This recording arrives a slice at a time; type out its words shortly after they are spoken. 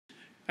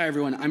Hi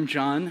everyone, I'm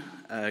John,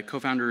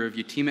 co-founder of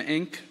Yatima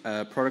Inc.,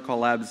 a Protocol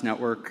Labs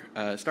network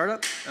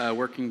startup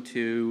working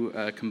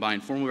to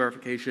combine formal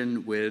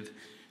verification with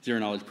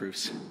zero-knowledge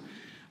proofs.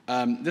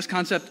 This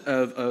concept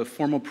of a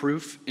formal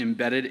proof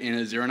embedded in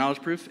a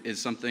zero-knowledge proof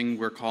is something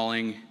we're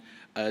calling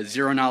a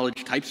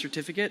zero-knowledge type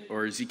certificate,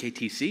 or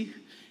ZKTC,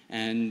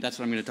 and that's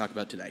what I'm going to talk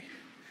about today.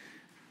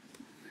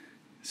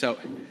 So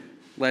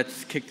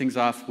let's kick things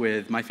off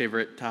with my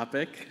favorite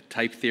topic,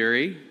 type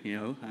theory. You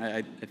know,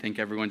 I think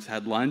everyone's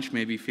had lunch,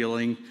 maybe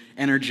feeling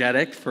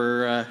energetic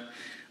for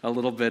a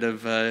little bit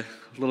of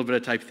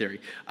type theory.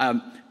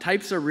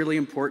 Types are really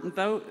important,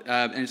 though,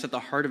 and it's at the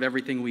heart of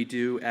everything we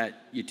do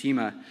at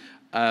Yatima.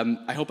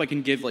 I hope I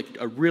can give like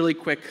a really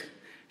quick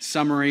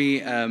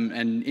summary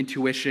and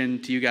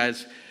intuition to you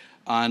guys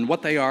on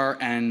what they are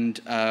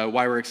and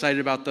why we're excited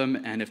about them.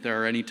 And if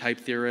there are any type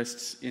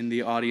theorists in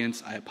the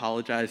audience, I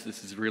apologize.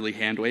 This is really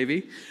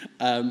hand-wavy.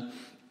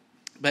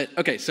 But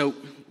okay, so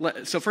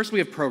first we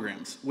have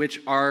programs,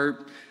 which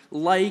are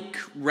like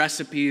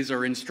recipes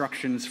or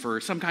instructions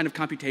for some kind of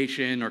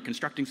computation or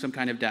constructing some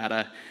kind of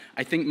data.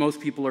 I think most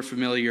people are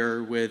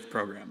familiar with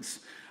programs.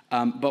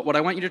 But what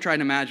I want you to try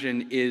and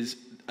imagine is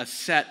a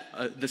set,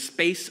 the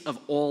space of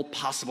all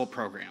possible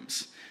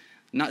programs.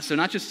 Not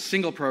just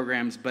single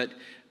programs, but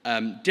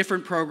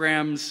different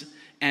programs,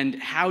 and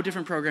how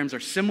different programs are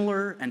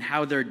similar and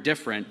how they're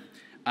different,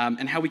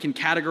 and how we can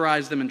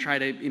categorize them and try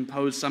to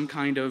impose some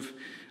kind of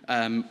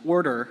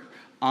order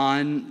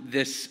on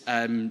this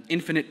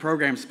infinite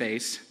program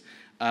space,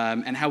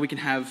 and how we can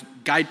have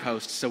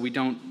guideposts so we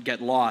don't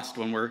get lost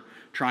when we're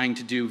trying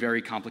to do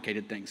very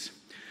complicated things.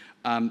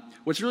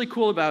 What's really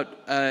cool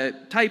about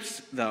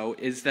types, though,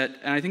 is that,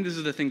 and I think this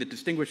is the thing that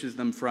distinguishes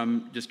them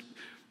from just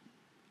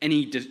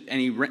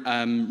any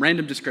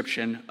random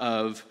description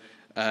of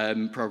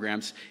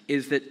programs,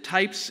 is that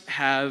types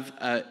have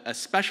a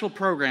special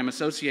program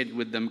associated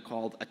with them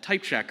called a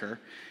type checker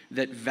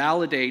that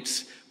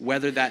validates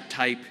whether that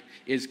type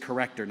is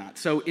correct or not.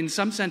 So in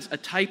some sense, a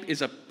type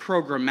is a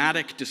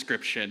programmatic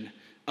description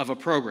of a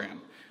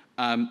program.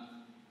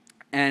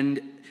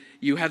 And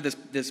you have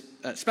this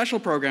special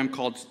program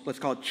called, let's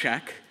call it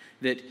check,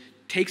 that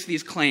takes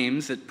these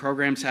claims that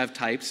programs have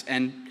types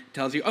and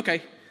tells you,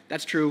 okay,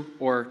 that's true,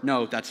 or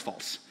no, that's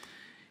false.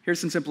 Here's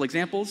some simple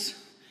examples.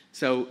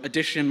 So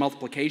addition,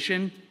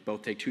 multiplication,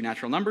 both take two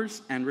natural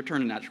numbers and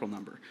return a natural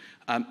number.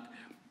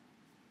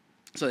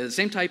 So the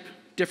same type,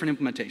 different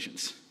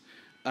implementations.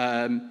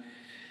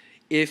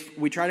 If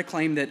we try to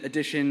claim that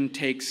addition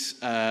takes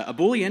a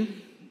Boolean,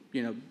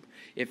 you know,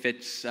 if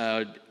it's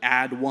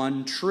add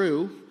one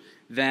true,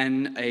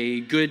 then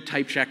a good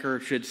type checker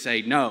should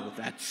say, no,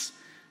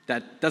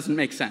 that doesn't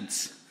make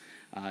sense.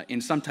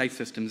 In some type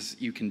systems,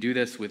 you can do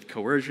this with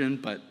coercion,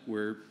 but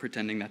we're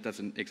pretending that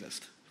doesn't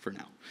exist for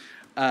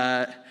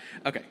now.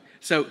 Okay,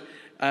 so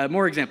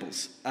more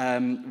examples.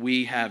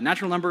 We have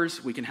natural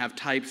numbers. We can have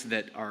types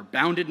that are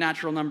bounded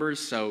natural numbers,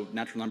 so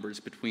natural numbers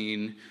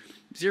between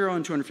 0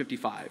 and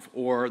 255,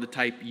 or the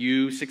type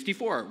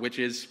U64, which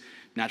is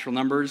natural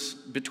numbers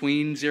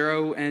between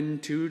 0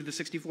 and 2 to the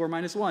 64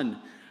 minus 1.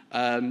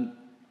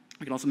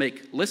 We can also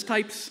make list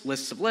types,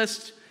 lists of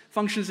lists,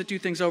 functions that do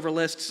things over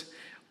lists.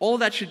 All of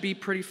that should be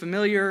pretty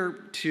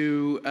familiar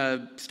to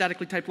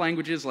statically typed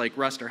languages like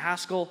Rust or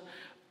Haskell,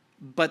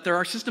 but there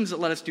are systems that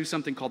let us do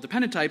something called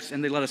dependent types,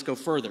 and they let us go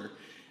further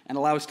and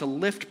allow us to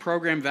lift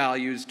program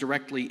values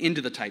directly into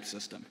the type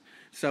system.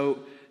 So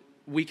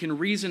we can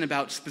reason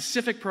about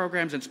specific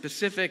programs and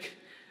specific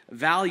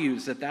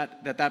values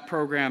that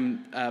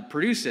program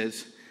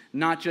produces,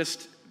 not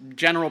just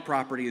general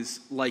properties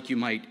like you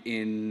might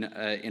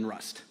in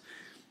Rust.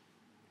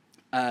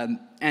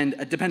 And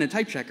a dependent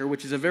type checker,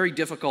 which is a very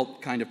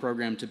difficult kind of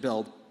program to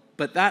build,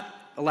 but that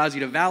allows you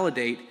to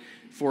validate,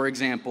 for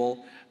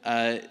example,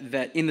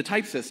 that in the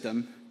type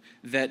system,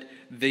 that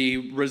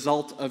the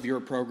result of your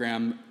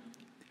program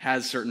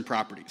has certain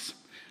properties.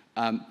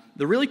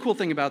 The really cool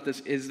thing about this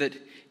is that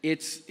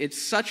it's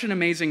such an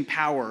amazing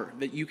power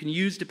that you can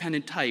use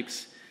dependent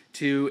types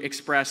to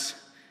express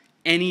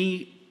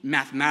any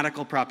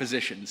mathematical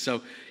proposition.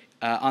 So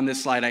on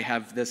this slide, I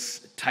have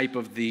this type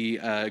of the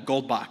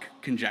Goldbach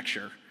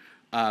conjecture.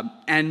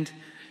 And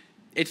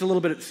it's a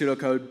little bit of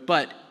pseudocode,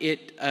 but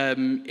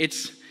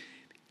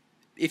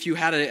if you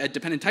had a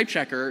dependent type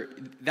checker,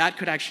 that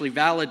could actually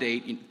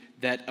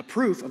validate that a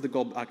proof of the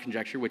Goldbach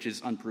conjecture, which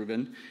is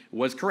unproven,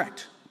 was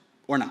correct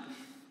or not.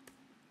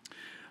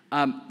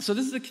 So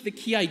this is the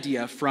key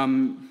idea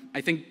from,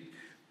 I think,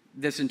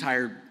 this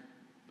entire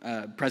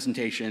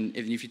presentation.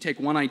 If you take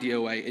one idea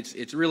away,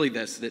 it's really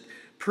this, that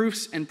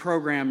proofs and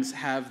programs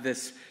have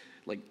this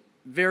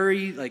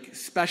very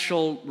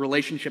special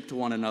relationship to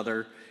one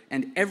another,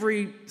 and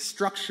every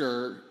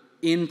structure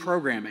in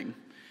programming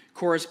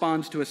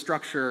corresponds to a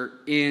structure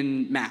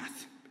in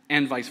math,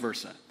 and vice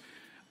versa.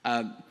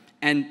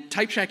 And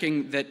type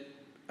checking that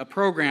a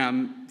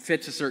program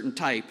fits a certain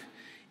type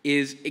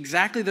is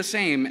exactly the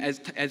same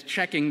as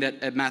checking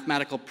that a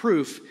mathematical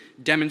proof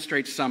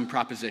demonstrates some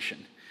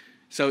proposition.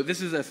 So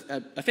this is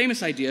a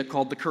famous idea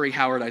called the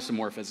Curry-Howard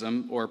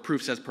isomorphism, or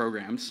proofs as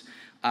programs,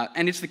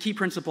 and it's the key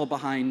principle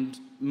behind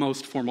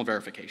most formal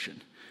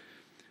verification.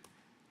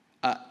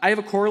 I have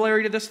a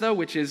corollary to this, though,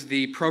 which is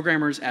the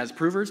programmers as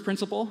provers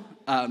principle,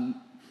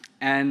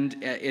 and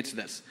it's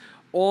this.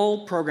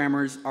 All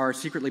programmers are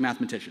secretly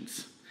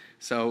mathematicians.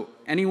 So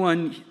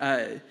anyone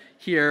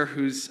here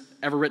who's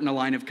ever written a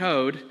line of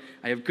code,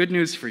 I have good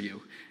news for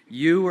you.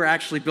 You are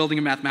actually building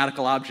a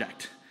mathematical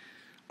object.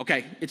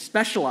 Okay, it's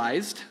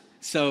specialized,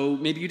 so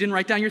maybe you didn't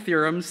write down your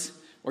theorems,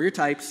 or your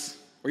types,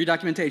 or your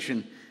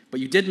documentation, but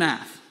you did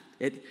math.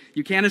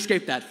 You can't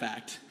escape that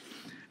fact.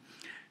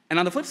 And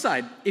on the flip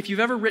side, if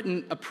you've ever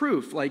written a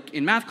proof, like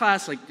in math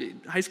class, like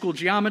high school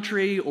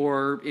geometry,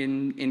 or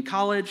in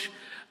college,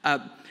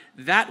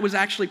 that was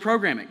actually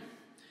programming.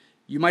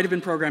 You might have been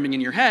programming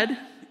in your head,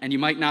 and you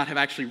might not have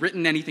actually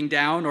written anything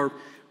down or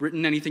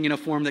written anything in a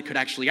form that could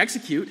actually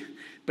execute,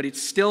 but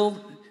it's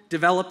still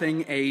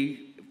developing a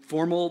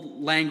formal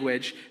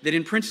language that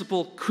in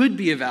principle could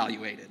be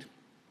evaluated.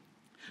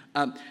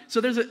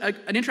 So there's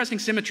an interesting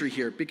symmetry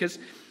here, because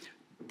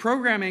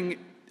programming,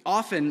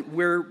 often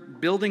we're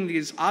building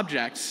these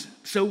objects,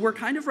 so we're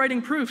kind of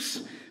writing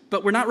proofs,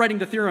 but we're not writing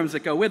the theorems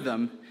that go with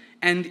them.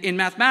 And in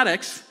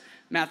mathematics,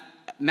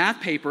 math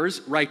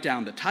papers write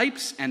down the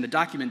types and the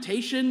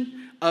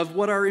documentation of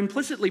what are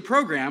implicitly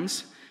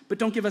programs, but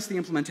don't give us the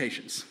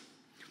implementations.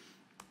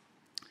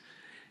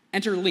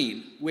 Enter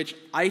Lean, which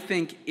I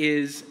think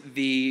is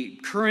the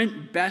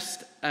current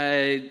best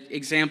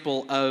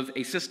example of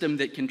a system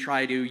that can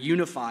try to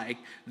unify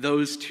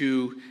those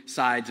two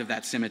sides of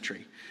that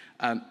symmetry.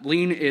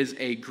 Lean is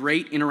a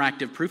great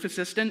interactive proof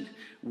assistant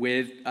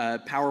with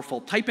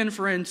powerful type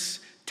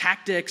inference,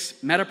 tactics,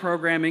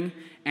 metaprogramming,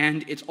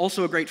 and it's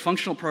also a great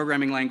functional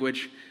programming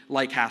language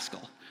like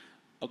Haskell.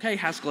 Okay,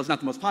 Haskell is not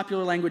the most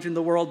popular language in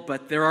the world,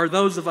 but there are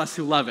those of us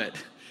who love it.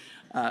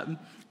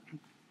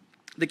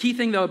 The key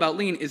thing, though, about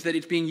Lean is that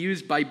it's being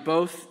used by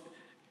both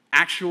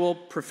actual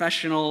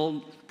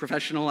professional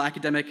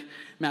academic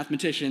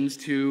mathematicians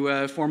to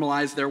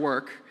formalize their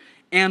work,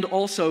 and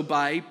also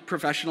by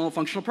professional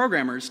functional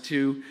programmers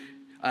to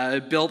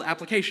build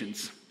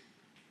applications.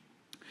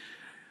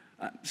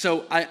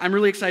 So I'm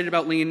really excited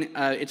about Lean.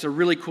 It's a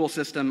really cool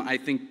system. I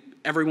think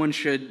everyone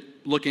should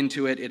look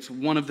into it. It's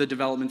one of the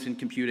developments in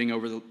computing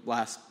over the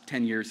last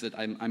 10 years that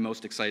I'm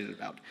most excited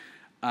about.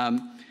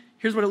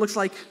 Here's what it looks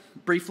like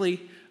briefly.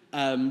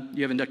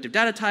 You have inductive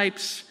data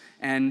types,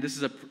 and this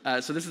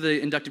is the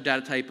inductive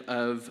data type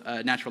of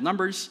natural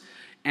numbers,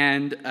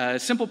 and a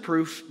simple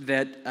proof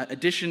that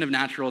addition of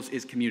naturals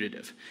is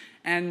commutative.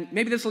 And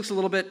maybe this looks a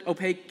little bit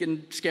opaque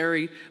and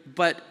scary,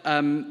 but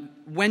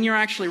when you're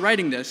actually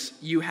writing this,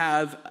 you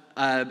have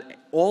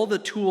all the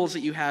tools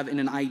that you have in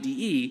an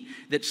IDE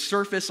that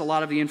surface a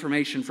lot of the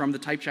information from the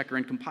type checker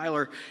and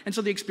compiler, and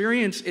so the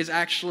experience is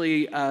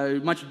actually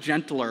much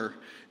gentler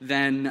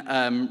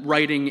than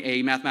writing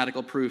a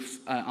mathematical proof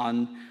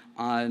on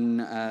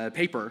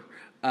paper.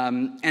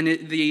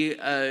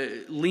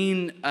 The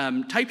Lean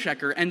type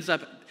checker ends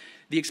up,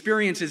 the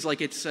experience is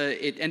like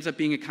it ends up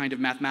being a kind of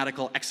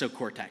mathematical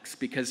exocortex,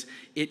 because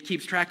it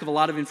keeps track of a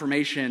lot of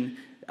information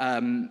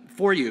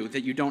for you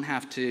that you don't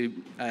have to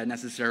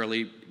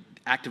necessarily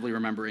actively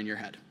remember in your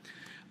head.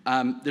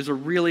 There's a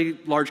really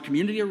large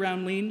community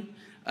around Lean,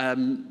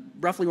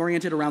 roughly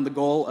oriented around the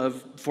goal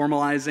of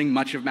formalizing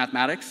much of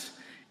mathematics.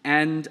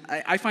 And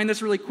I find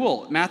this really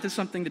cool. Math is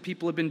something that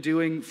people have been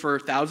doing for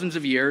thousands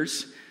of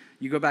years.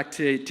 You go back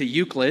to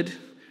Euclid,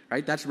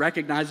 right? That's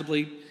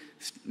recognizably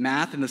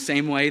math in the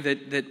same way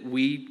that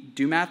we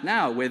do math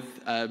now with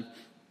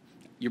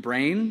your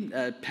brain,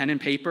 pen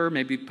and paper,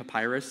 maybe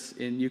papyrus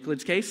in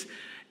Euclid's case.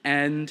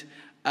 And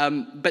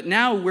but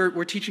now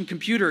we're teaching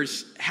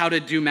computers how to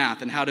do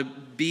math and how to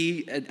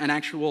be an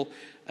actual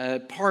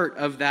part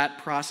of that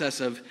process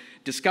of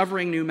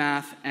discovering new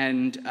math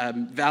and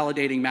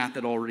validating math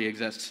that already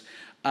exists.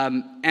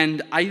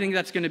 And I think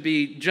that's going to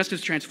be just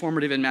as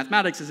transformative in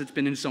mathematics as it's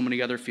been in so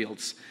many other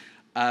fields.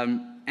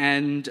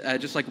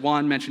 Just like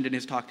Juan mentioned in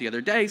his talk the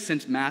other day,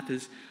 since math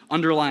is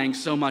underlying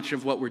so much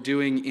of what we're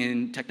doing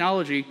in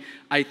technology,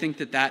 I think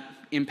that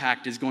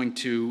impact is going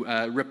to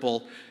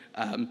ripple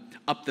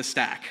up the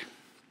stack.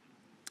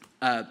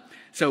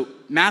 So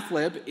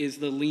MathLib is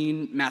the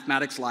Lean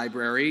mathematics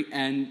library,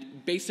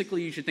 and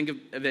basically you should think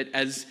of it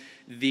as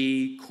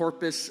the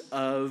corpus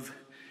of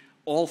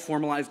all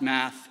formalized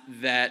math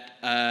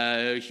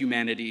that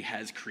humanity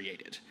has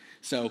created.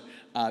 So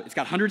it's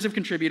got hundreds of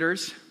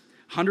contributors,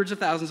 hundreds of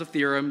thousands of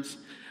theorems,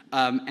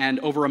 and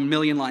over 1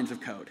 million lines of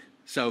code.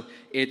 So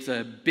it's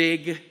a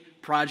big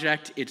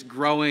project. It's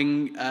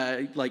growing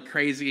like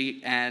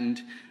crazy,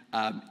 and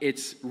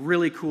it's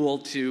really cool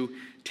to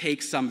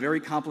take some very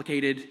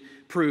complicated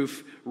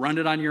proof, run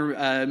it on your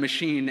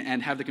machine,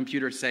 and have the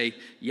computer say,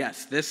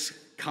 yes, this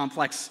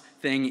complex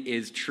thing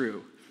is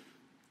true.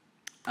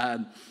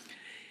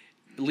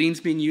 Lean's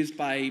being used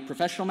by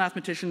professional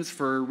mathematicians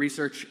for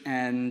research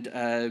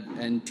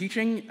and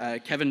teaching.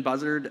 Kevin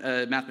Buzzard,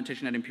 a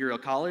mathematician at Imperial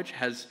College,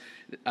 has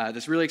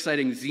this really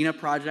exciting Xena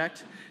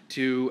project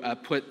to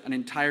put an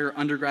entire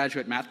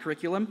undergraduate math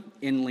curriculum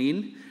in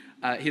Lean.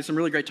 He has some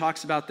really great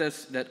talks about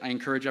this that I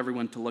encourage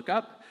everyone to look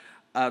up.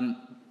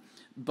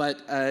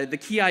 But the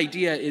key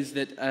idea is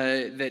that,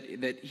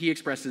 that he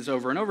expresses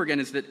over and over again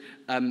is that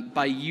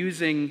by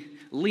using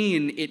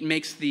Lean, it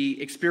makes the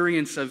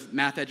experience of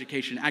math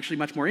education actually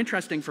much more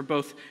interesting for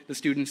both the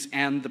students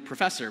and the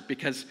professor,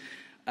 because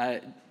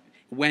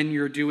when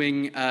you're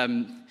doing, I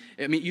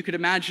mean, you could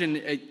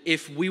imagine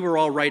if we were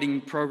all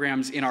writing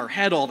programs in our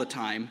head all the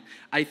time,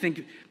 I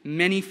think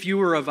many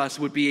fewer of us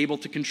would be able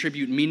to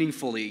contribute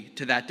meaningfully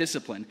to that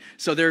discipline.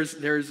 So there's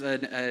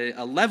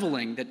a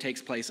leveling that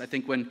takes place, I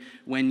think,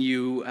 when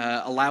you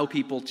allow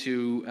people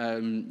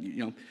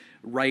to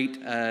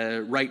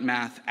write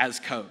math as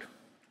code.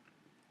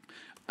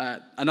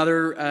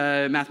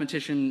 Another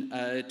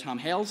mathematician, Tom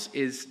Hales,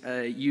 is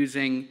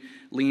using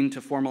Lean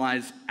to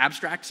formalize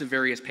abstracts of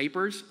various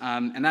papers,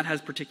 and that has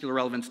particular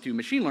relevance to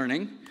machine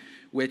learning,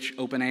 which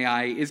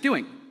OpenAI is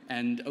doing.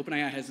 And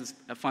OpenAI has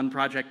a fun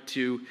project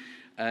to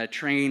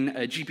train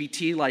a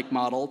GPT-like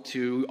model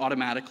to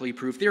automatically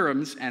prove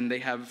theorems, and they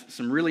have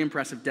some really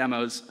impressive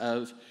demos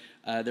of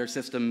their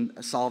system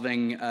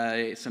solving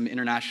some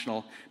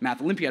international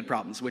math Olympiad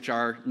problems, which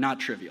are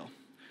not trivial.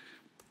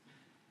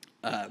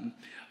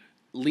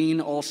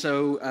 Lean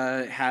also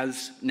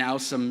has now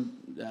some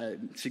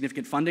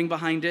significant funding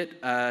behind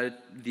it.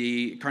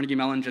 The Carnegie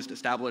Mellon just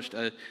established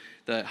the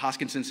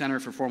Hoskinson Center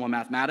for Formal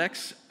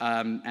Mathematics,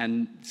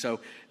 and so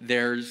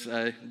there's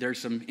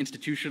some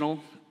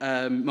institutional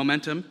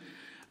momentum,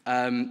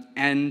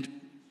 and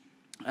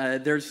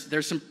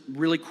there's some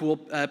really cool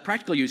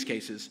practical use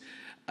cases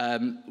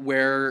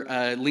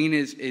where Lean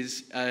is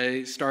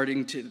we're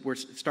starting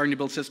to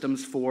build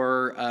systems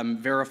for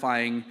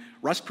verifying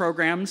Rust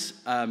programs.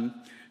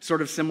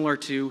 Sort of similar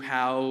to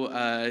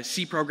how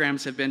C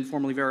programs have been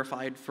formally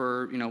verified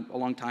for a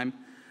long time.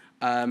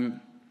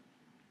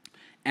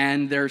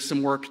 And there's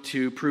some work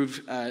to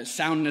prove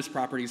soundness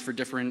properties for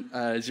different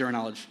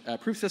zero-knowledge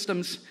proof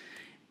systems.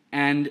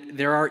 And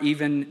there are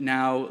even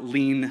now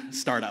Lean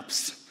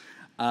startups.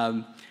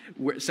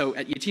 So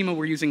at Yatima,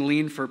 we're using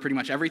Lean for pretty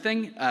much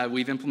everything.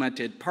 We've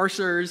implemented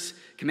parsers,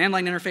 command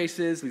line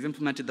interfaces, we've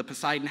implemented the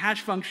Poseidon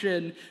hash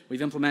function,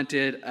 we've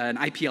implemented an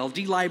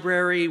IPLD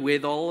library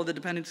with all of the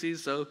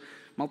dependencies, so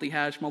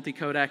multi-hash,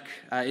 multi-codec,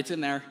 it's in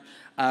there.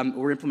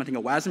 We're implementing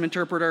a WASM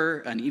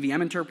interpreter, an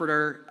EVM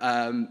interpreter,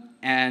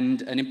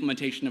 and an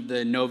implementation of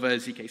the Nova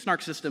ZK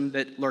snark system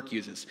that Lurk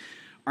uses.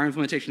 Our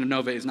implementation of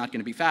Nova is not going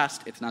to be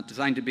fast, it's not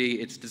designed to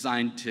be, it's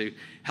designed to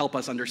help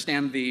us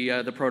understand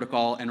the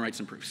protocol and write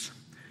some proofs.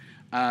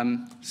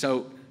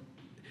 So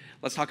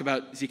let's talk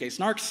about ZK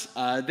snarks.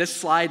 This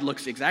slide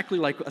looks exactly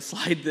like a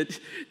slide that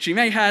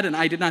Chimay had, and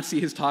I did not see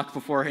his talk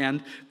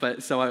beforehand,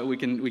 but so we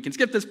can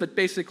skip this. But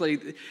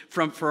basically,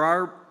 for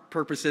our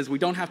purposes, we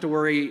don't have to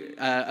worry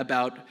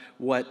about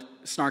what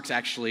snarks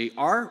actually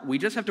are. We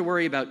just have to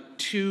worry about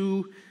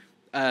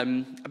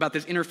about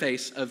this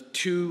interface of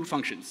two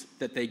functions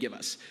that they give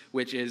us,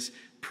 which is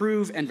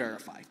prove and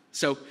verify.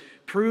 So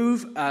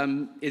prove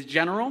is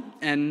general,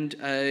 and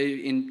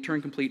in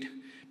Turing-complete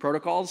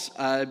protocols,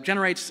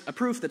 generates a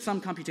proof that some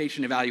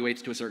computation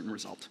evaluates to a certain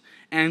result.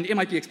 And it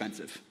might be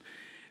expensive.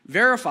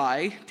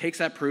 Verify takes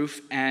that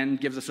proof and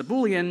gives us a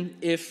Boolean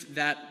if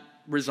that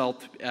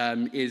result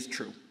is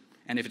true.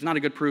 And if it's not a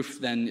good proof,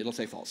 then it'll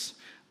say false.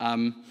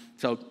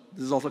 So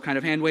this is also kind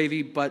of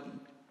hand-wavy, but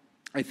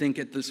I think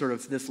at the sort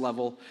of this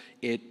level,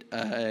 it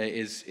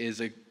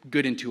is a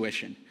good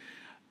intuition.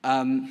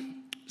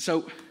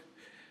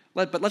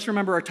 But let's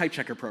remember our type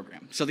checker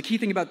program. So the key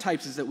thing about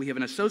types is that we have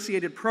an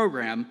associated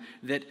program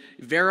that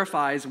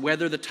verifies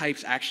whether the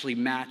types actually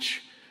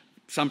match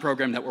some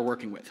program that we're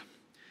working with.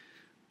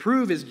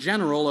 Prove is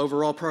general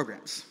over all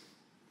programs,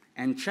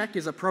 and check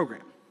is a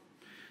program.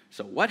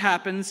 So what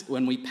happens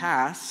when we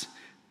pass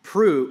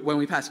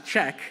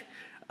check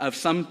of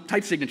some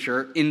type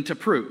signature into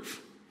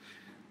prove?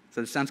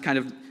 So this sounds kind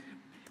of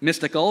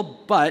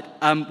mystical, but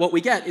what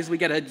we get is we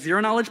get a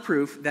zero-knowledge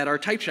proof that our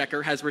type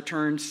checker has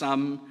returned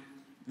some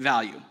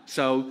value.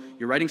 So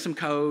you're writing some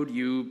code,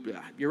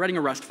 you're writing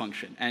a Rust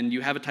function, and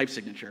you have a type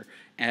signature,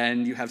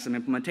 and you have some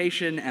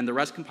implementation, and the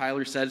Rust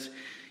compiler says,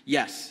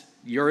 yes,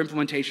 your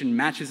implementation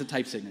matches a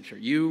type signature.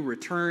 You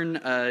return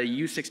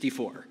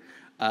U64.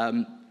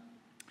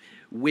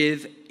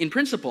 In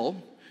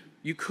principle,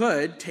 you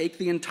could take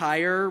the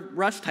entire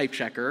Rust type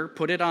checker,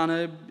 put it on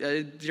a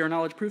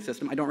zero-knowledge proof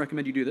system. I don't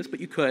recommend you do this, but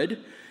you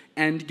could,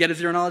 and get a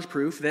zero-knowledge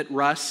proof that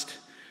Rust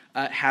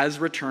has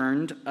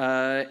returned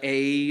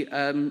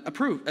a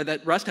proof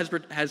that Rust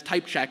has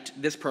type checked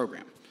this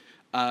program,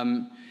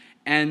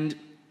 and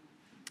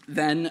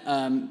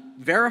then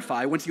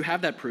verify. Once you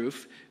have that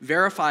proof,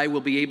 verify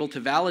will be able to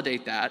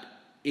validate that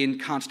in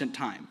constant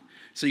time.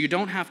 So you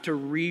don't have to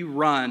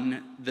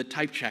rerun the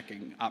type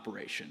checking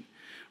operation.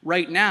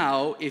 Right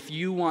now, if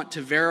you want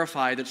to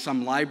verify that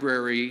some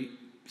library,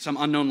 some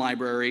unknown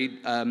library,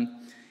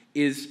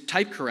 is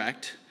type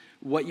correct,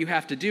 what you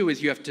have to do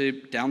is you have to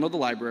download the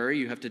library,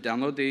 you have to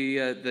download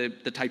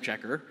the type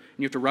checker, and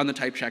you have to run the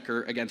type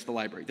checker against the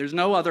library. There's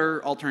no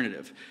other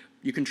alternative.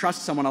 You can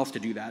trust someone else to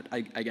do that,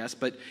 I guess,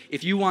 but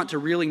if you want to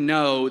really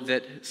know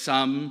that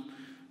some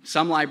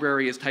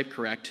library is type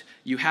correct,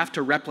 you have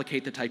to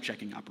replicate the type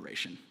checking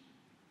operation.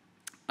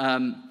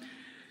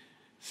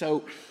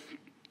 So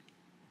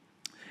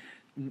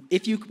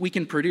if we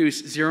can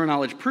produce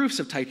zero-knowledge proofs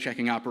of type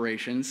checking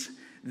operations,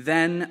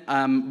 then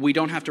we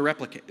don't have to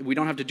replicate. We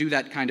don't have to do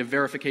that kind of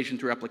verification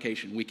through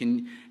replication. We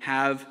can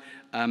have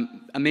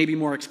a maybe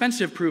more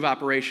expensive proof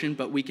operation,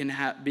 but we can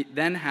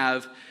then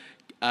have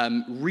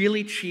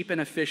really cheap and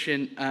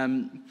efficient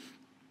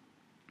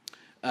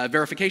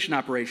verification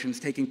operations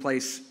taking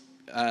place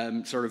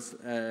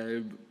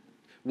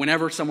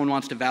whenever someone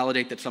wants to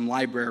validate that some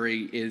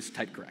library is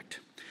type correct.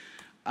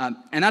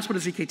 And that's what a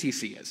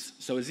ZKTC is.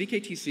 So a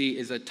ZKTC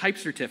is a type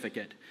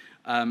certificate.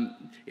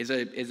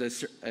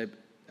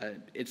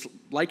 It's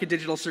like a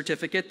digital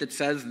certificate that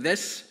says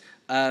this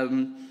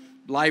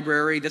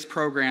library, this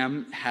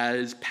program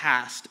has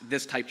passed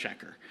this type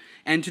checker.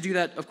 And to do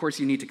that, of course,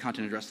 you need to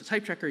content address the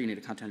type checker, you need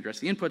to content address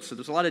the inputs, so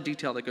there's a lot of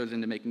detail that goes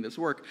into making this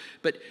work.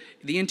 But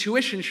the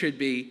intuition should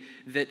be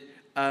that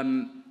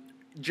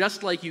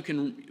just like you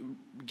can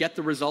get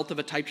the result of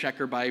a type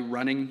checker by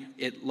running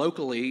it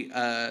locally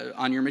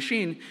on your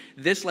machine,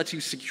 this lets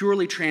you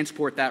securely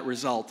transport that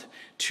result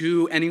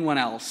to anyone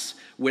else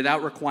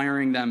without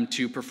requiring them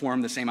to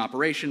perform the same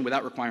operation,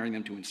 without requiring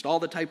them to install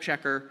the type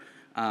checker,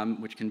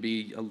 which can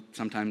be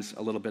sometimes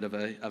a little bit of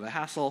a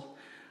hassle.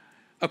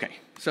 Okay,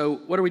 so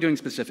what are we doing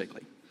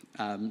specifically?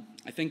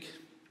 I think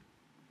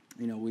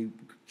we've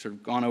sort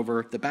of gone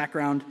over the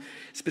background.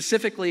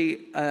 Specifically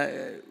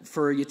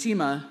for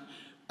Yatima,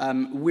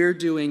 we're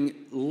doing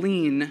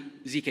lean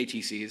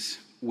ZKTCs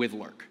with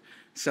Lurk.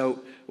 So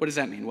what does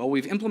that mean? Well,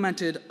 we've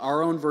implemented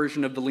our own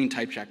version of the lean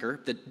type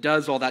checker that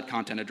does all that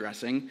content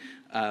addressing.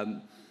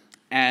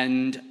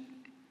 And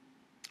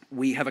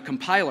we have a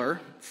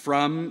compiler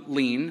from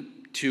lean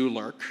to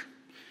Lurk.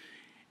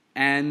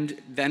 And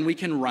then we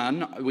can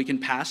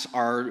pass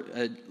our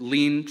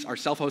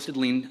self-hosted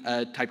lean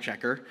type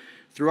checker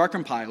through our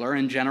compiler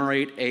and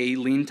generate a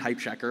lean type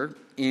checker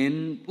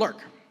in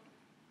Lurk.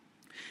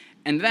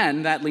 And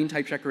then that lean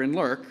type checker in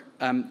Lurk,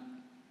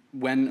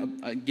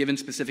 when given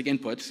specific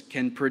inputs,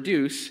 can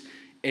produce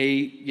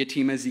a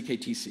Yatima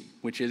ZKTC,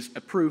 which is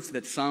a proof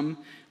that some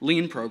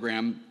lean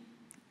program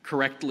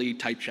correctly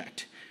type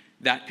checked.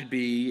 That could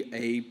be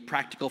a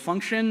practical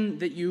function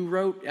that you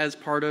wrote as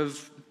part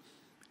of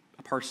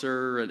a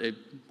parser, a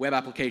web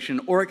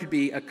application, or it could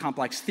be a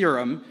complex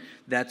theorem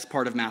that's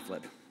part of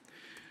MathLib.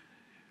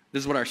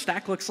 This is what our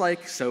stack looks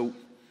like. So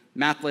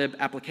MathLib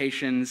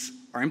applications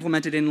are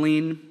implemented in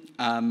lean.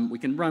 We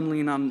can run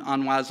lean on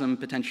WASM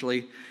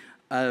potentially.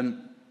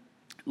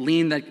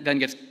 Lean that then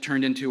gets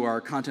turned into our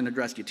content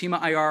addressed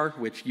Yatima IR,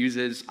 which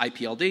uses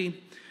IPLD,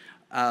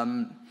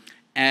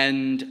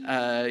 and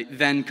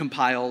then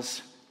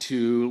compiles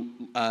to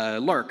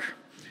Lurk,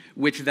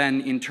 which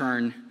then in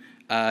turn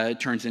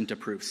turns into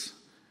proofs.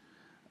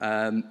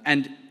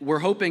 And we're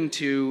hoping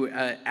to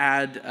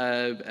add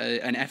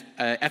an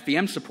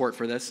FVM support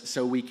for this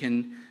so we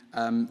can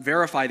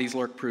verify these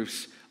Lurk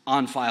proofs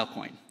on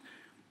Filecoin.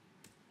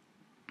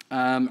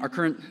 Our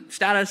current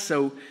status,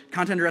 so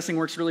content addressing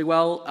works really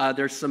well.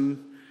 There's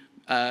some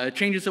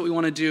changes that we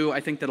want to do, I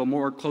think, that'll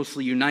more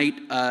closely unite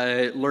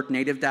Lurk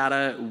native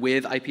data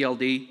with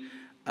IPLD.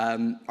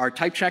 Our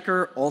type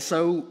checker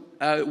also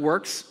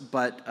works,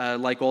 but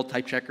like all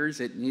type checkers,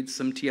 it needs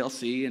some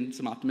TLC and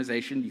some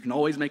optimization. You can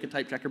always make a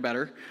type checker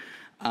better.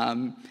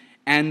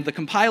 And the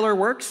compiler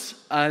works,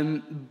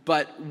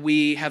 but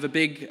we have a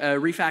big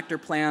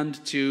refactor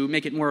planned to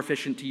make it more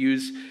efficient to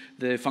use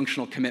the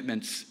functional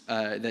commitments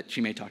that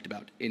Chimay talked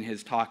about in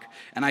his talk.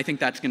 And I think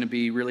that's going to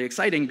be really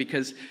exciting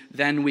because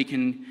then we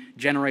can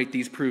generate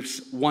these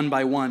proofs one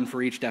by one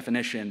for each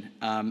definition.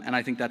 And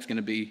I think that's going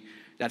to be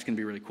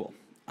really cool.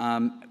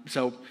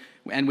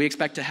 And we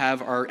expect to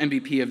have our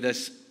MVP of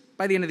this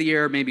by the end of the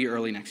year, maybe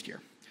early next year.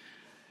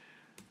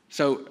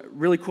 So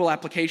really cool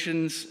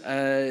applications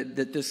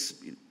that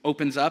this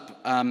opens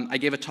up. I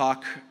gave a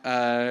talk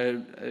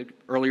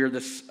earlier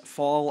this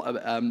fall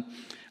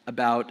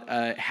about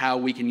how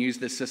we can use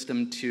this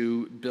system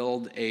to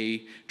build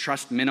a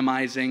trust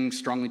minimizing,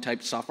 strongly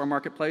typed software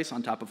marketplace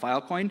on top of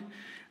Filecoin.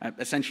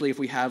 Essentially, if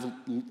we have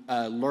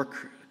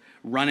Lurk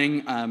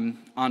running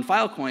on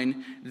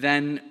Filecoin,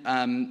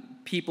 then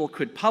people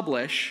could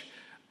publish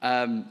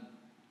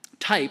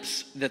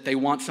types that they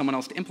want someone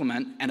else to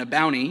implement and a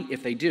bounty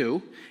if they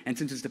do. And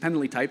since it's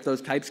dependently typed,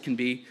 those types can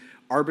be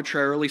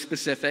arbitrarily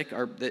specific.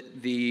 Or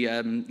the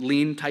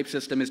lean type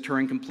system is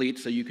Turing complete,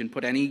 so you can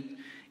put any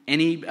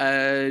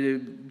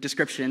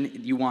description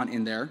you want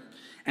in there.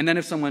 And then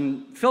if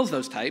someone fills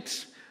those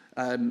types,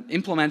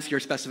 implements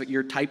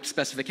your typed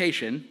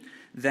specification,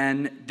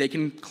 then they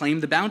can claim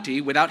the bounty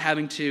without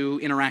having to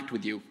interact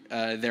with you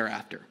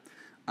thereafter.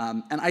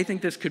 And I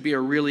think this could be a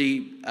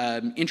really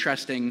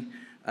interesting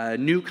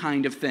new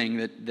kind of thing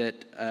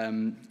that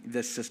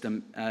this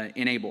system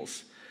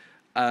enables.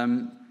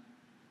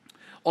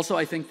 Also,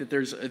 I think that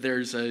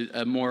there's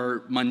a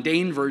more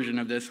mundane version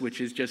of this,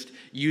 which is just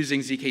using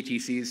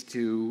ZKTCs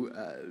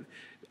to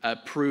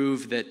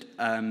prove that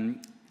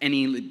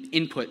any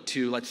input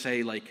to, let's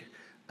say, like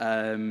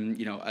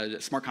a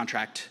smart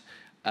contract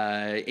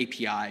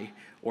API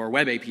or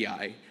web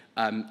API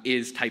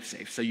is type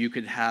safe. So you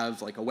could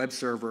have like a web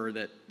server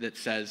that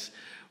says,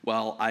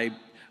 well, I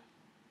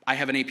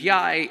have an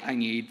API, I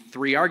need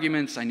 3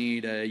 arguments, I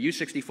need a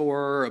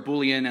U64, a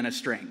Boolean, and a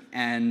string.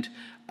 And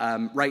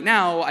right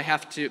now, I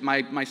have to,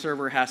 my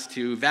server has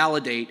to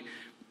validate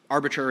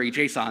arbitrary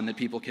JSON that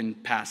people can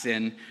pass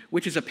in,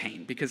 which is a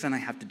pain, because then I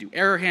have to do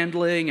error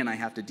handling, and I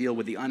have to deal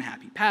with the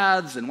unhappy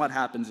paths, and what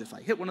happens if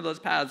I hit one of those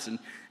paths, and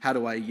how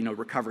do I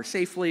recover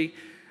safely?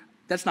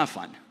 That's not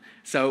fun.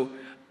 So,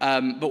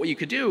 but what you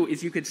could do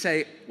is you could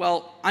say,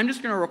 well, I'm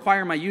just going to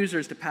require my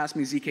users to pass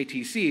me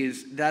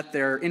ZKTCs that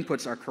their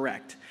inputs are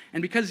correct.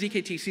 And because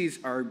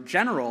ZKTCs are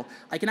general,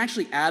 I can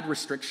actually add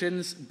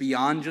restrictions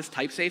beyond just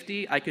type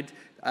safety. I could,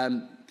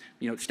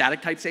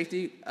 static type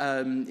safety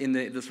in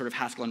the sort of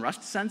Haskell and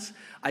Rust sense.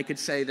 I could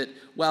say that,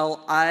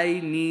 well, I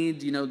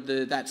need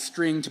that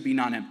string to be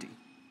non-empty,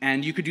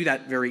 and you could do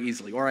that very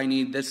easily. Or I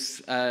need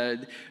this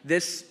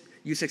this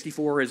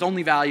U64 is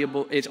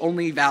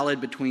only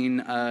valid between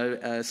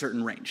a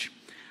certain range,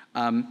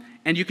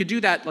 and you could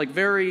do that like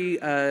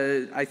very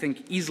I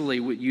think easily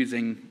with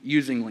using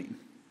Lean.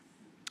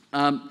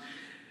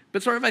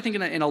 But sort of, I think,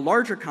 in a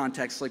larger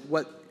context, like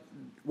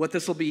what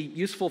this will be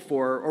useful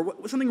for,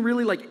 or something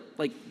really like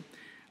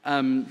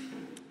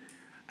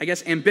I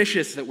guess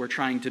ambitious that we're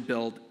trying to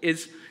build,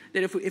 is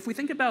that if we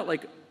think about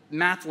like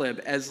MathLib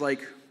as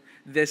like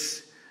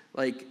this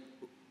like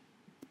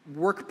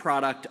work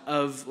product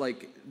of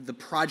like the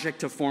project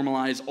to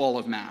formalize all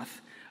of math,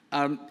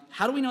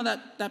 how do we know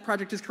that that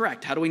project is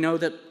correct? How do we know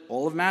that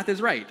all of math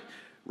is right?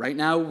 Right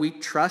now, we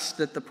trust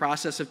that the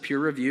process of peer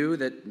review,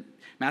 that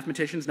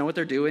mathematicians know what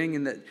they're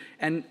doing,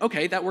 and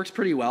okay, that works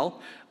pretty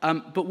well.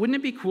 But wouldn't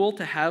it be cool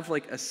to have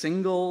like a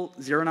single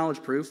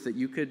zero-knowledge proof that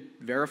you could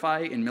verify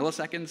in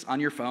milliseconds on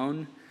your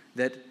phone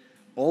that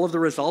all of the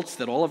results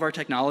that all of our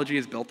technology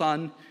is built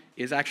on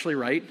is actually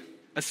right,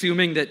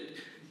 assuming that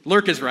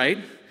Lurk is right?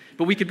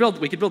 But we could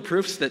build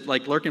proofs that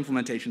like Lurk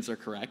implementations are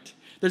correct.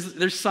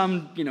 There's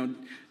some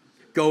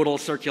Gödel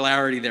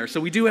circularity there, so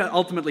we do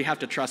ultimately have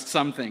to trust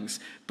some things,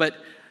 but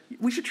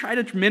we should try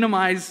to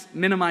minimize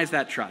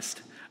that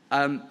trust.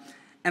 And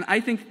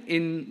I think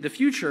in the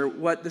future,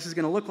 what this is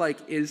going to look like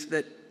is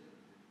that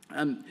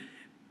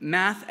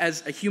math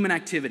as a human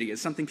activity,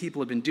 as something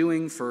people have been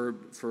doing for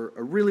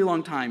a really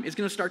long time, is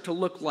going to start to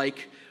look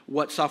like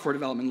what software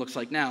development looks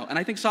like now. And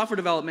I think software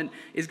development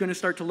is going to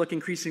start to look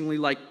increasingly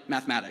like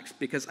mathematics,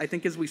 because I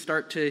think as we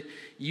start to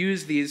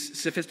use these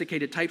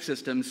sophisticated type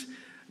systems,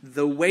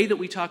 the way that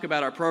we talk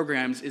about our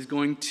programs is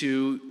going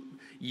to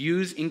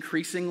use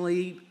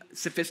increasingly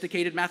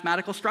sophisticated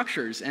mathematical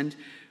structures. And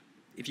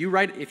if you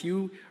write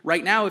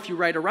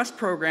a Rust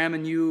program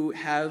and you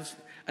have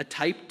a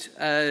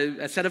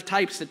set of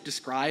types that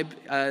describe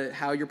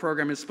how your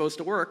program is supposed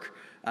to work,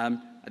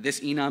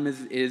 this enum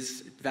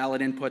is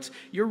valid inputs,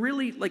 you're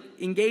really like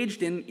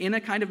engaged in a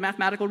kind of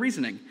mathematical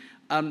reasoning.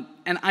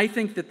 And I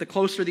think that the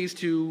closer these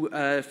two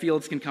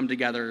fields can come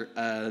together,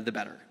 the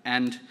better.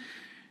 And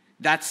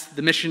that's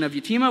the mission of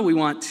Yatima. We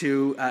want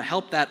to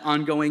help that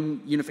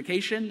ongoing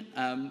unification.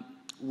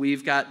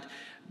 We've got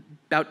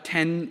about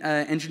 10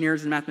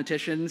 engineers and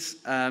mathematicians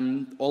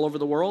all over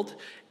the world.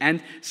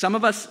 And some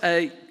of us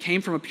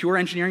came from a pure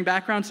engineering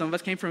background, some of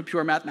us came from a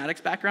pure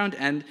mathematics background,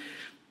 and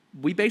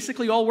we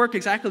basically all work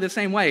exactly the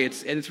same way.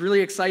 It's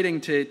really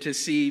exciting to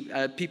see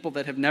people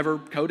that have never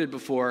coded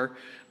before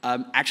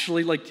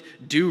actually like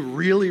do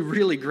really,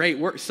 really great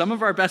work. Some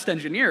of our best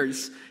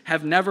engineers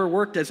have never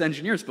worked as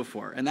engineers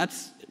before, and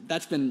that's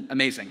been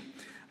amazing.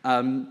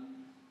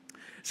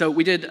 So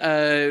we did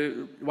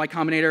Y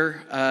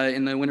Combinator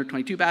in the Winter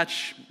 22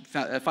 batch,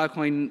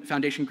 Filecoin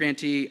Foundation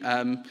grantee.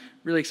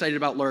 Really excited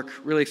about Lurk,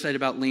 really excited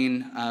about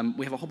Lean.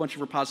 We have a whole bunch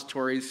of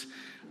repositories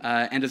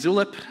and a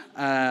Zulip,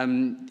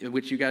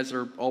 which you guys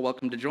are all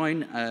welcome to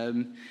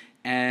join.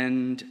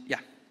 And yeah,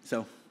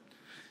 so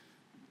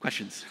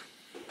questions?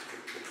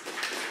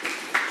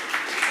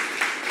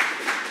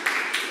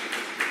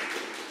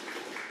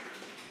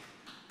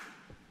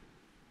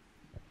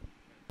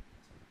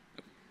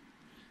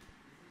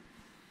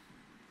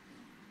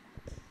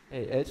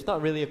 Hey, it's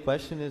not really a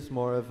question, it's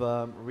more of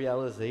a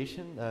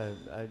realization.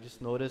 I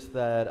just noticed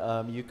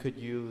that you could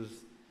use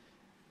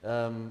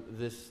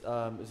this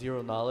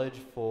zero knowledge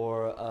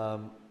for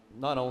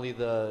not only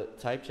the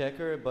type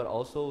checker, but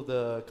also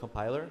the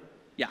compiler.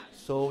 Yeah.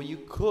 So you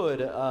could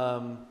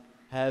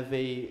have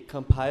a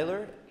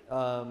compiler,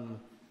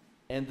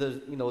 and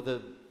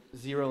the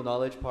zero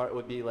knowledge part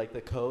would be like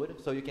the code.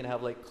 So you can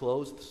have like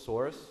closed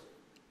source.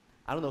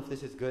 I don't know if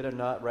this is good or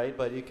not, right?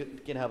 But you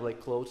can have like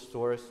closed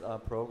source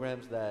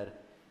programs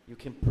that you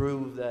can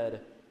prove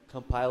that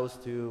compiles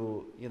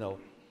to,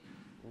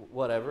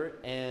 whatever.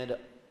 And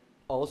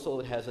also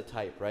it has a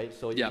type, right?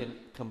 So you can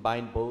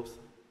combine both.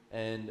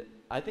 And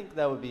I think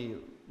that would be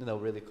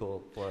really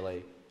cool for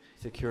like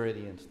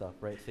security and stuff,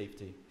 right?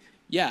 Safety.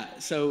 Yeah.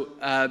 So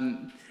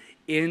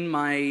in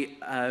my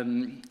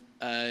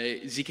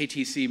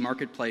ZKTC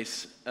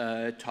marketplace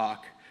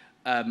talk,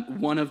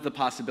 one of the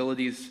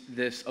possibilities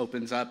this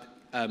opens up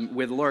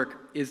with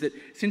Lurk is that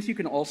since you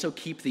can also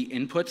keep the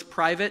inputs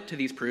private to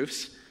these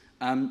proofs,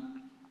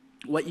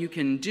 what you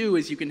can do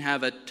is you can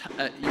have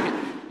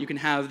you can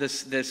have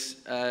this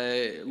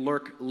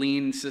Lurk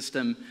lean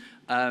system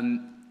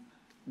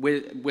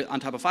with on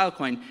top of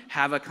Filecoin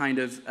have a kind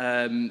of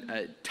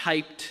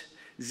typed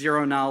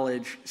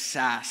zero-knowledge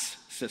SaaS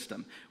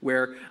system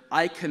where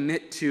I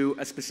commit to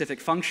a specific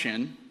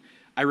function,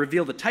 I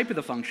reveal the type of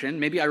the function,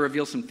 maybe I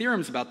reveal some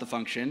theorems about the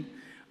function,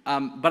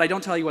 but I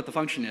don't tell you what the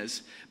function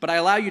is. But I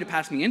allow you to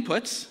pass me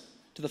inputs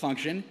to the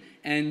function,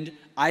 and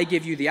I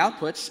give you the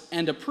outputs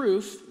and a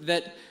proof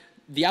that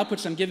the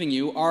outputs I'm giving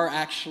you are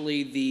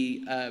actually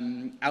the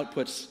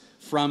outputs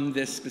from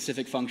this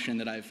specific function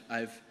that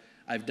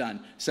I've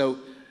done. So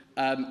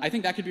I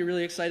think that could be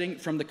really exciting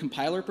from the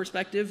compiler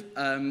perspective.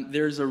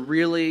 There's a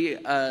really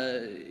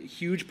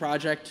huge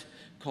project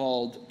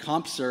called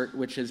CompCert,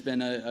 which has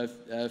been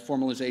a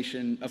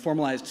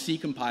formalized C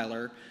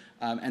compiler,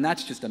 and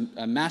that's just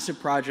a massive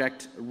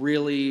project,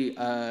 really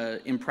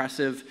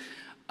impressive,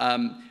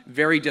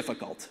 very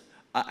difficult.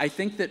 I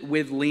think that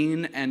with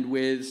Lean and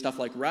with stuff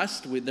like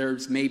Rust,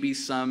 there's maybe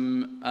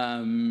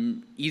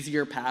some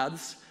easier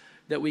paths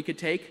that we could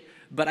take.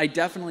 But I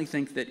definitely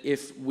think that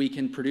if we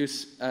can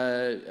produce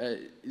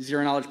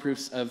zero-knowledge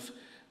proofs of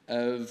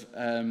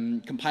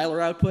compiler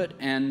output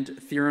and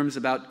theorems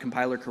about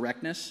compiler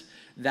correctness,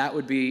 that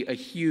would be a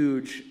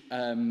huge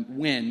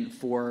win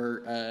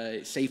for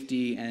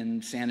safety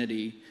and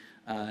sanity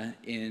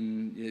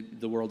in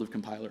the world of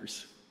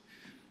compilers.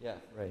 Yeah,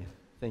 right.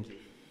 Thank you.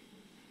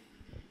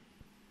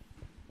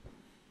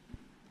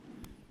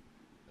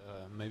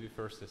 Maybe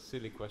first a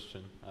silly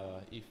question.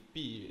 If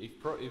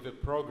a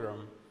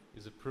program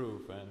is a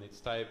proof and its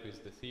type is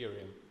the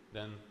theorem,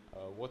 then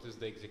what is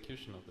the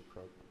execution of the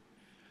program?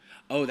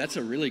 Oh, that's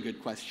a really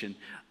good question.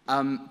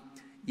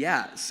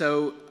 Yeah,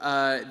 so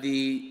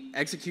the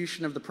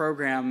execution of the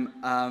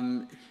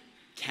program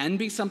can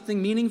be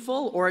something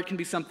meaningful or it can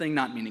be something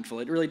not meaningful.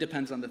 It really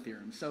depends on the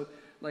theorem. So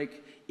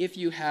like if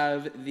you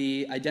have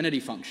the identity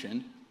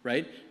function,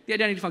 right? The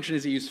identity function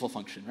is a useful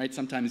function, right?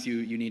 Sometimes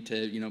you need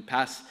to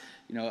pass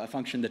a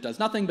function that does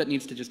nothing but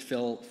needs to just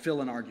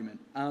fill an argument.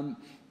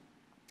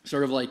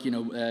 Sort of like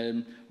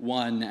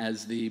 1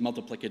 as the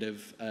multiplicative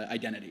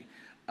identity.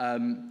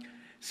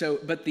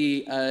 But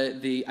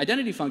the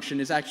identity function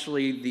is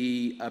actually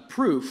the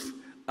proof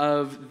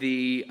of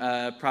the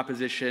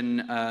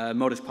proposition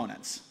modus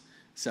ponens.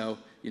 So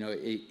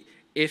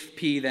if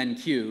P then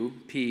Q,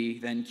 P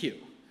then Q,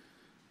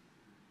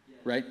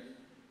 right?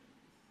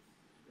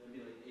 That'd be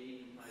like A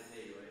implies A,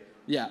 right?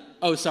 Yeah.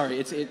 Oh, sorry.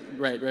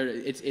 Right.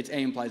 It's A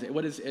implies A.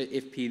 What is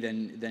if P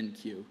then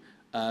Q?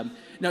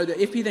 No, the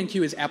if P then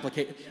Q is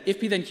application. If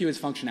P then Q is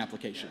function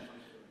application,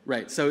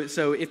 right?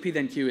 So if P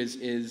then Q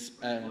is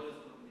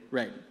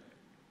right.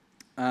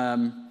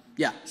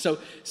 Yeah. So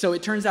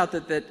it turns out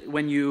that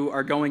when you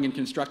are going and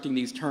constructing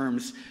these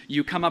terms,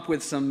 you come up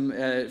with some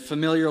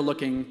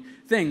familiar-looking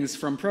things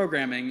from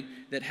programming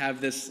that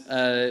have this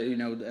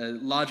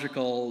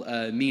logical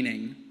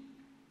meaning.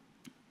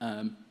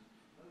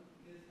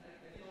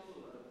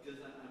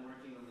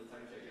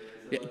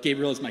 Yeah,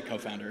 Gabriel is my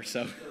co-founder,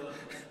 so.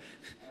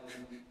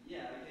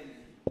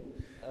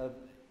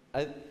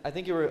 I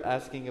think you were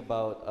asking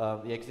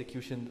about the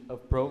execution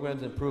of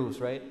programs and proofs,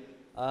 right?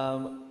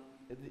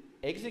 The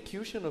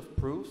execution of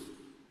proofs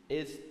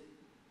is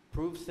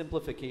proof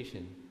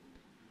simplification.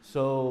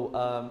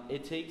 So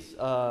it takes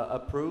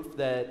a proof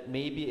that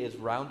maybe is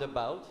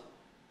roundabout,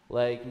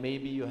 like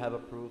maybe you have a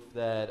proof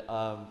that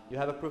you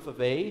have a proof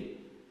of A,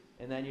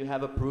 and then you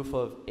have a proof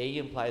of A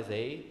implies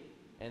A,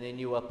 and then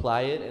you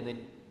apply it, and then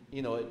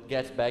it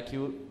gets back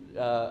you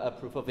a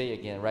proof of A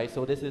again, right?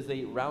 So this is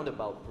a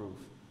roundabout proof.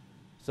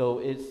 So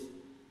it's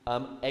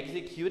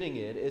executing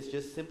it is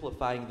just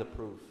simplifying the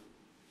proof.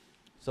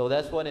 So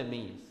that's what it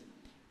means.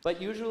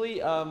 But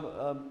usually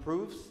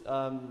proofs,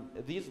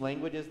 these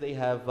languages, they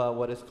have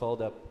what is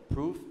called a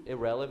proof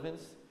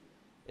irrelevance.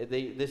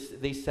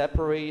 They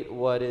separate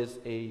what is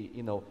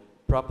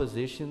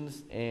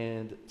propositions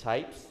and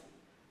types.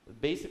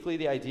 Basically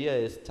the idea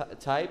is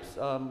types,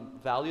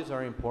 values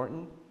are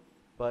important,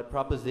 but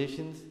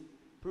propositions,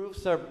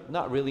 proofs are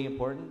not really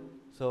important.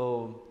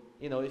 So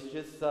it's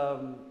just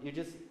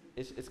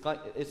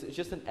it's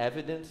just an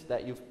evidence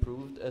that you've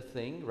proved a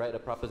thing, right? A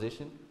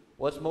proposition.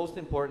 What's most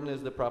important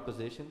is the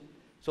proposition.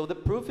 So the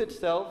proof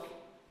itself,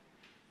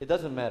 it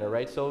doesn't matter,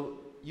 right? So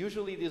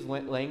usually these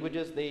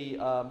languages, they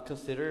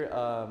consider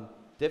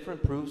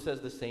different proofs as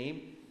the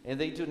same, and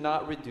they do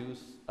not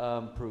reduce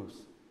proofs.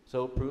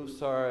 So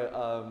proofs are,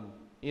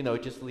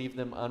 just leave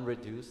them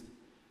unreduced.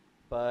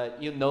 But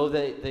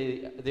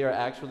that they are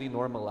actually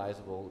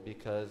normalizable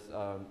because,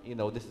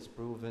 this is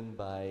proven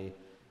by,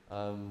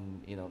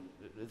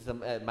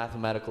 some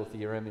mathematical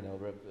theorem,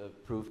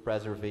 proof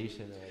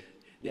preservation.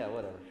 Yeah,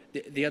 whatever.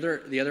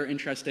 The other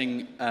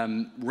interesting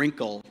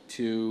wrinkle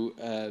to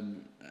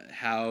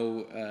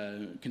how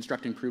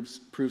constructing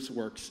proofs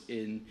works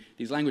in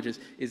these languages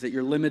is that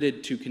you're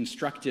limited to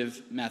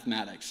constructive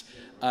mathematics.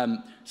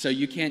 So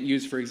you can't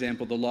use, for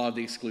example, the law of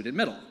the excluded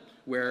middle,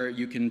 where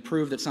you can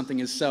prove that something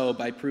is so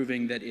by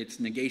proving that its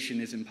negation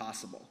is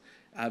impossible.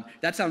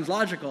 That sounds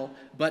logical,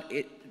 but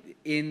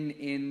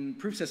in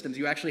proof systems,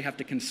 you actually have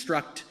to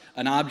construct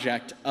an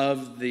object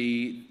of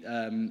the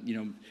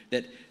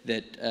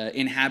that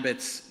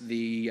inhabits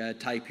the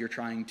type you're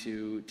trying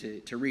to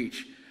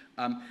reach.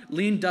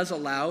 Lean does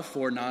allow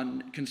for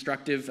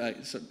non-constructive,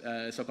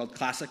 so-called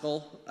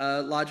classical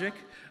logic,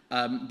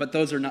 but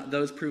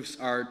those proofs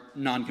are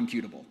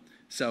non-computable.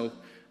 So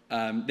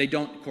they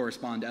don't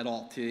correspond at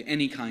all to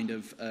any kind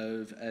of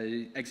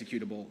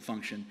executable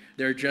function.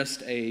 They're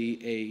just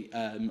a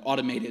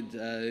automated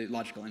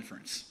logical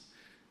inference.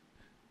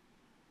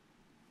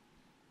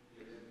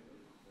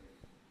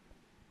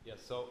 Yeah,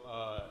 so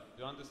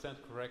do you understand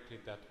correctly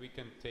that we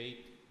can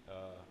take,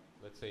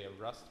 let's say, a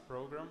Rust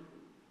program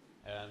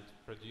and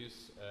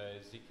produce a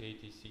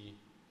ZK-ATC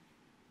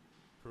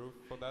proof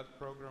for that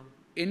program?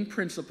 In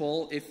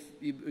principle,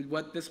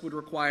 what this would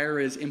require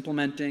is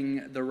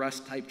implementing the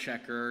Rust type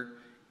checker,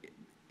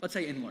 let's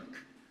say in Lurk.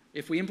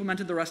 If we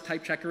implemented the Rust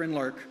type checker in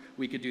Lurk,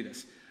 we could do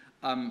this.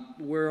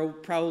 We're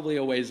probably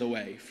a ways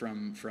away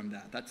from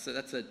that. That's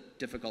a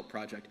difficult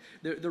project.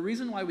 The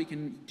reason why we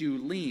can do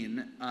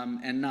Lean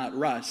and not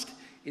Rust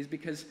is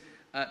because,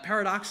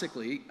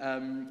 paradoxically,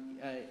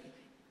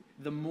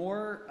 the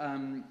more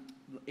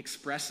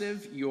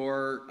expressive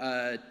your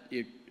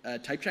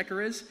type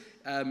checker is,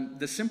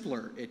 the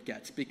simpler it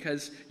gets,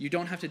 because you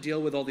don't have to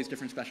deal with all these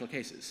different special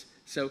cases.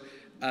 So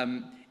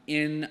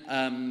in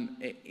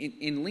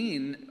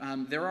Lean,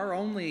 there are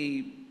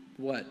only,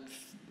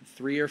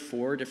 3 or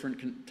 4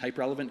 different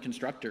type-relevant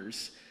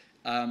constructors.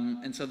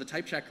 And so the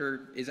type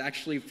checker is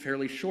actually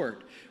fairly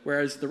short,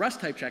 whereas the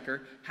Rust type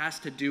checker has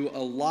to do a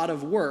lot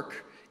of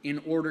work in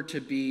order to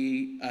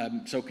be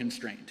so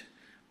constrained.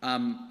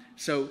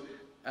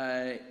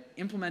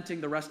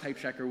 Implementing the Rust type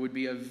checker would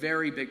be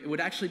it would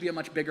actually be a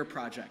much bigger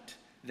project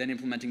than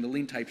implementing the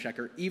Lean type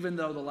checker, even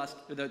though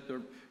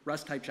the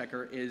Rust type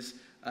checker is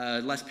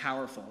less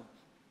powerful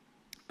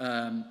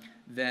than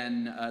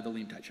the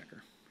Lean type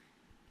checker.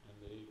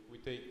 And we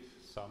take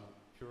some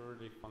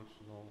purely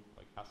functional,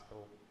 like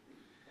Haskell.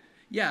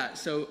 Yeah,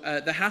 so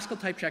the Haskell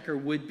type checker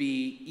would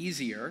be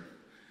easier.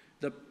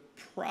 The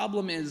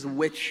problem is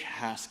which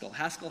Haskell.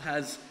 Haskell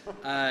has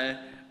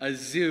a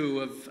zoo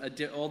of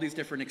all these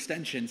different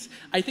extensions.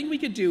 I think we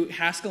could do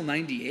Haskell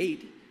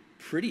 98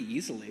 pretty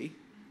easily.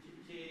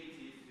 You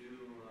can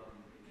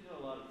do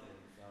a lot of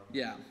things.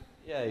 Yeah.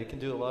 Yeah, you can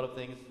do a lot of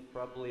things.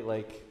 Probably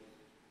like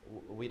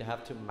we'd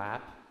have to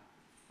map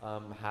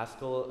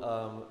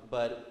Haskell,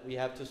 but we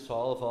have to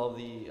solve all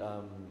the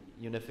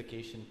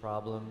unification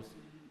problems,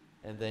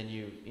 and then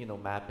you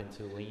map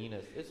into Lean.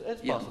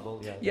 It's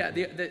possible. Yeah.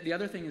 Yeah. The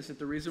other thing is that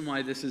the reason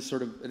why this is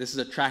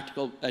a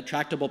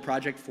tractable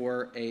project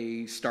for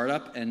a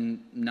startup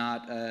and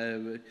not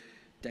a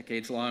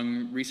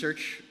decades-long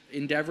research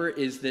endeavor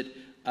is that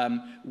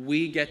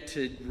we get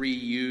to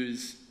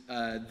reuse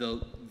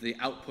the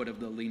output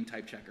of the Lean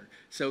type checker.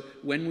 So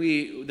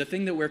the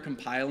thing that we're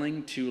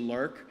compiling to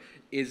Lurk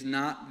is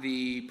not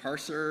the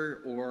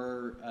parser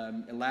or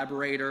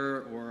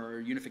elaborator or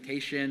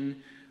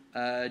unification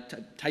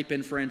type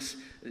inference.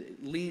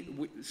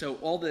 So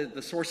all the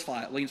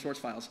Lean source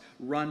files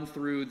run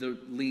through the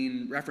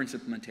Lean reference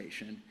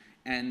implementation,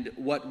 and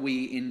what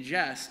we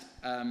ingest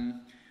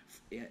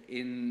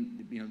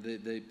in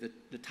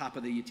the top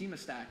of the Yatima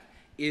stack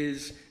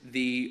is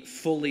the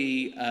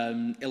fully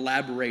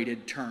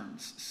elaborated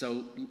terms.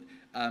 So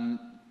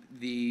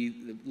the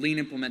Lean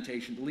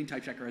implementation, the Lean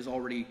type checker has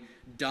already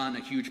done a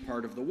huge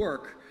part of the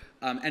work,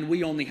 and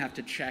we only have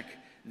to check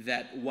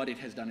that what it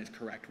has done is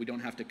correct. We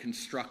don't have to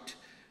construct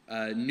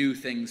new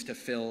things to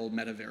fill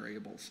meta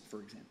variables,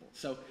 for example.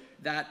 So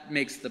that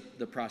makes the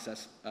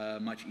process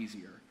much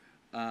easier.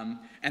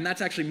 And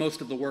that's actually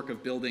most of the work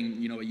of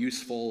building, a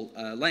useful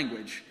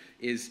language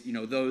is,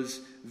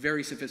 those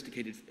very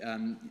sophisticated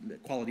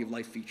quality of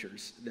life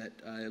features that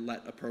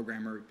let a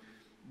programmer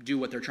do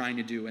what they're trying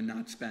to do and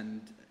not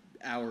spend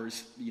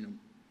hours,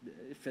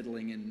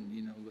 fiddling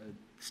in,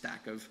 a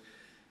stack of,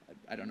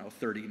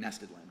 30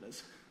 nested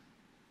lambdas.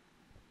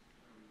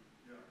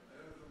 Yeah, I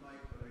don't have the mic,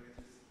 but I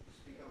can just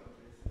speak up a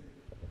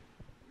bit,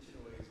 which in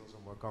a way is also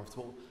more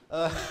comfortable.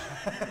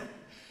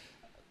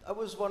 I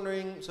was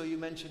wondering, so you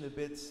mentioned a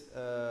bit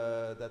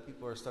that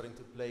people are starting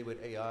to play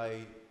with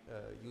AI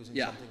using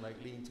something like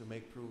Lean to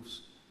make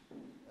proofs.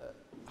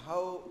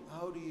 How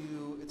do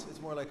you,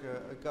 it's more like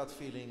a gut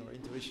feeling or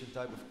intuition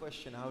type of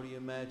question, how do you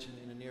imagine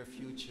in the near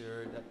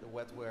future that the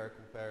wetware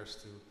compares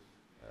to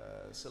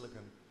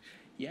silicon?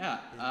 Yeah.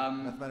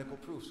 Mathematical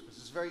proofs, because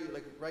it's very,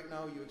 like right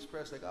now you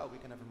express like, we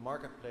can have a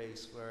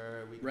marketplace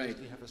where we can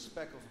basically have a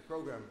spec of a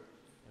program,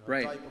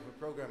 a type of a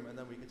program, and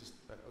then we can just,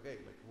 okay,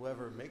 like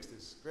whoever makes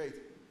this, great.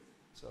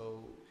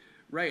 So.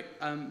 Right.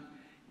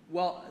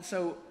 Well,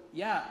 so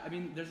yeah, I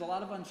mean, there's a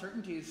lot of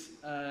uncertainties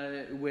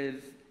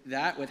with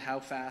that, with how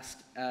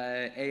fast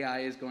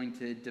AI is going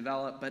to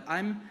develop, but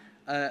I'm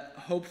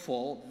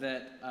hopeful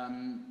that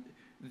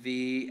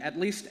at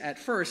least at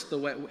first,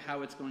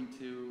 how it's going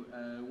to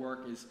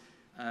work is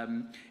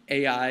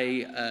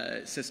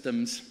AI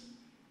systems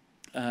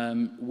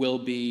will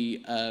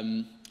be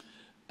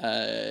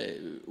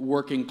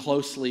working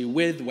closely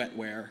with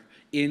wetware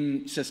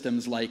in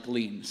systems like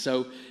Lean.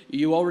 So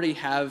you already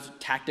have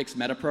tactics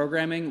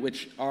metaprogramming,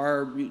 which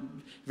are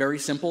very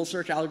simple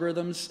search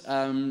algorithms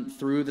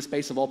through the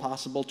space of all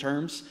possible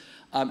terms.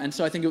 And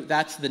so I think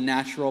that's the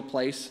natural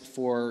place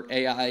for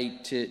AI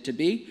to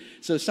be.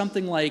 So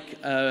something like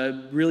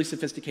a really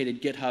sophisticated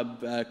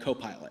GitHub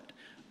Copilot.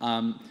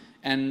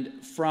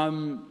 And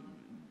from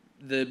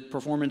the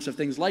performance of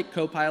things like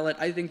Copilot,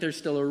 I think there's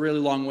still a really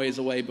long ways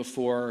away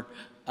before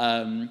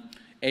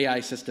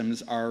AI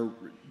systems are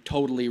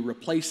totally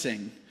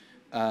replacing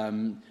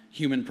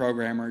human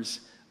programmers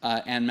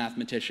and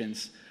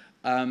mathematicians.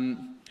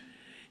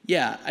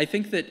 Yeah, I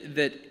think that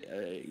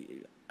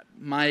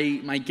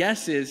my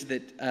guess is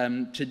that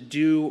to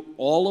do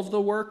all of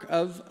the work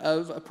of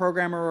a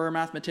programmer or a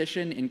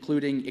mathematician,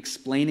 including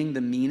explaining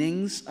the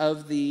meanings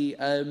of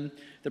the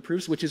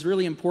proofs, which is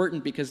really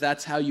important because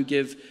that's how you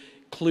give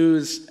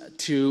clues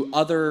to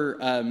other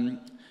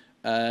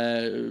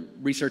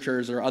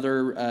researchers or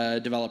other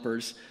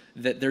developers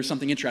that there's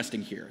something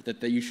interesting here,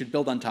 that you should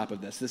build on top of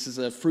this. This is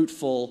a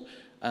fruitful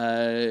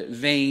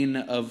vein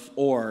of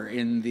ore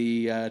in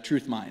the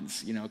truth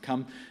mines. You know,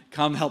 come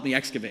help me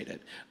excavate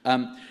it.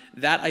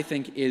 That, I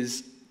think,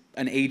 is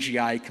an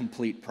AGI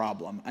complete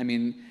problem. I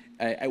mean,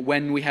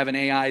 when we have an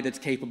AI that's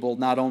capable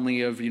not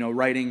only of,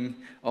 writing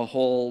a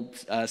whole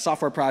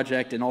software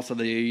project and also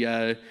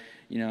the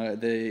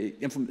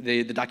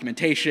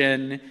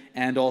documentation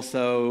and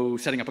also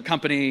setting up a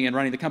company and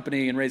running the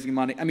company and raising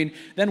money, I mean,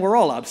 then we're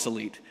all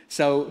obsolete.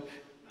 So,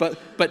 but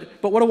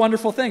what a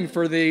wonderful thing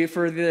for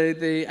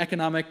the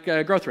economic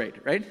growth rate,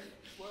 right?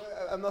 Well,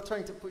 I'm not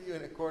trying to put you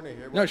in a corner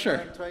here. No, sure.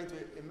 What I'm trying to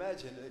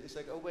imagine is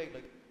like, oh wait,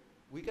 like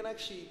we can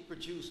actually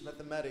produce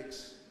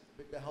mathematics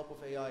with the help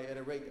of AI at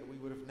a rate that we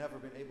would have never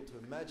been able to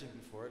imagine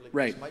before. Like,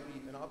 right. This might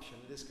be an option.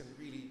 This can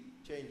really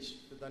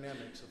change the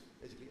dynamics of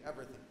basically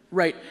everything.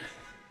 Right.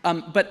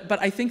 But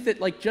I think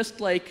that just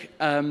like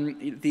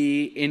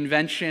the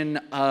invention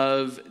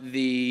of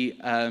the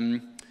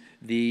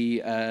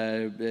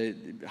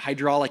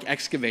hydraulic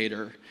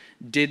excavator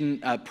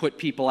didn't put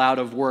people out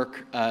of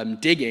work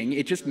digging.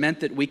 It just meant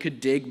that we could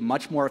dig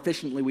much more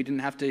efficiently. We didn't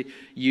have to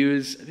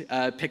use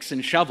picks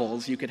and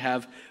shovels. You could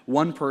have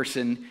one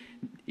person.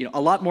 A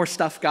lot more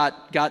stuff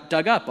got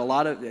dug up.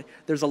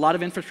 There's a lot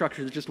of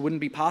infrastructure that just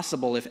wouldn't be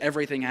possible if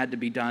everything had to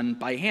be done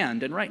by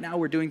hand. And right now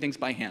we're doing things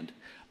by hand.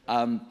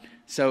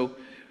 So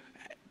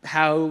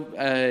how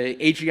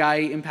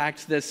AGI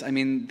impacts this, I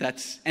mean,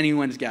 that's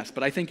anyone's guess.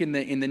 But I think in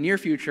the near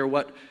future,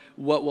 what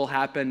will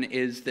happen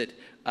is that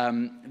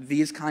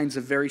these kinds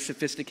of very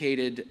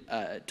sophisticated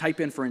type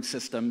inference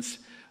systems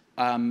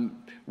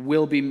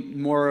will be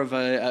more of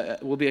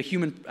a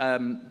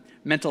human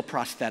mental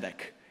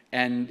prosthetic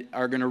and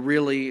are going to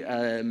really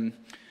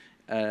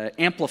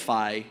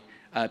amplify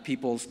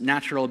people's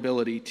natural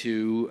ability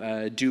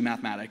to do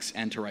mathematics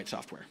and to write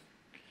software.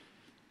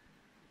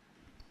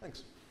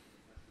 Thanks.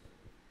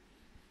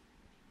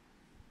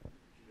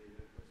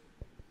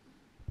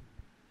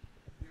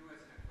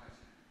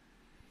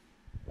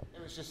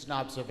 It was just an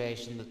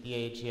observation that the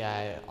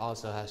AGI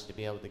also has to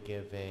be able to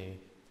give a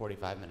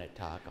 45-minute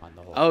talk on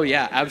the whole Oh, thing.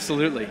 yeah,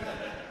 absolutely.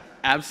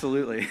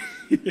 Absolutely.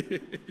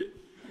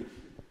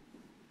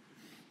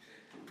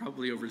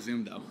 Probably over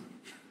Zoom, though.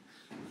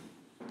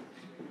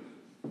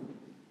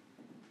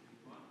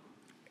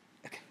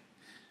 Okay.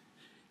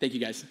 Thank you,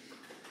 guys.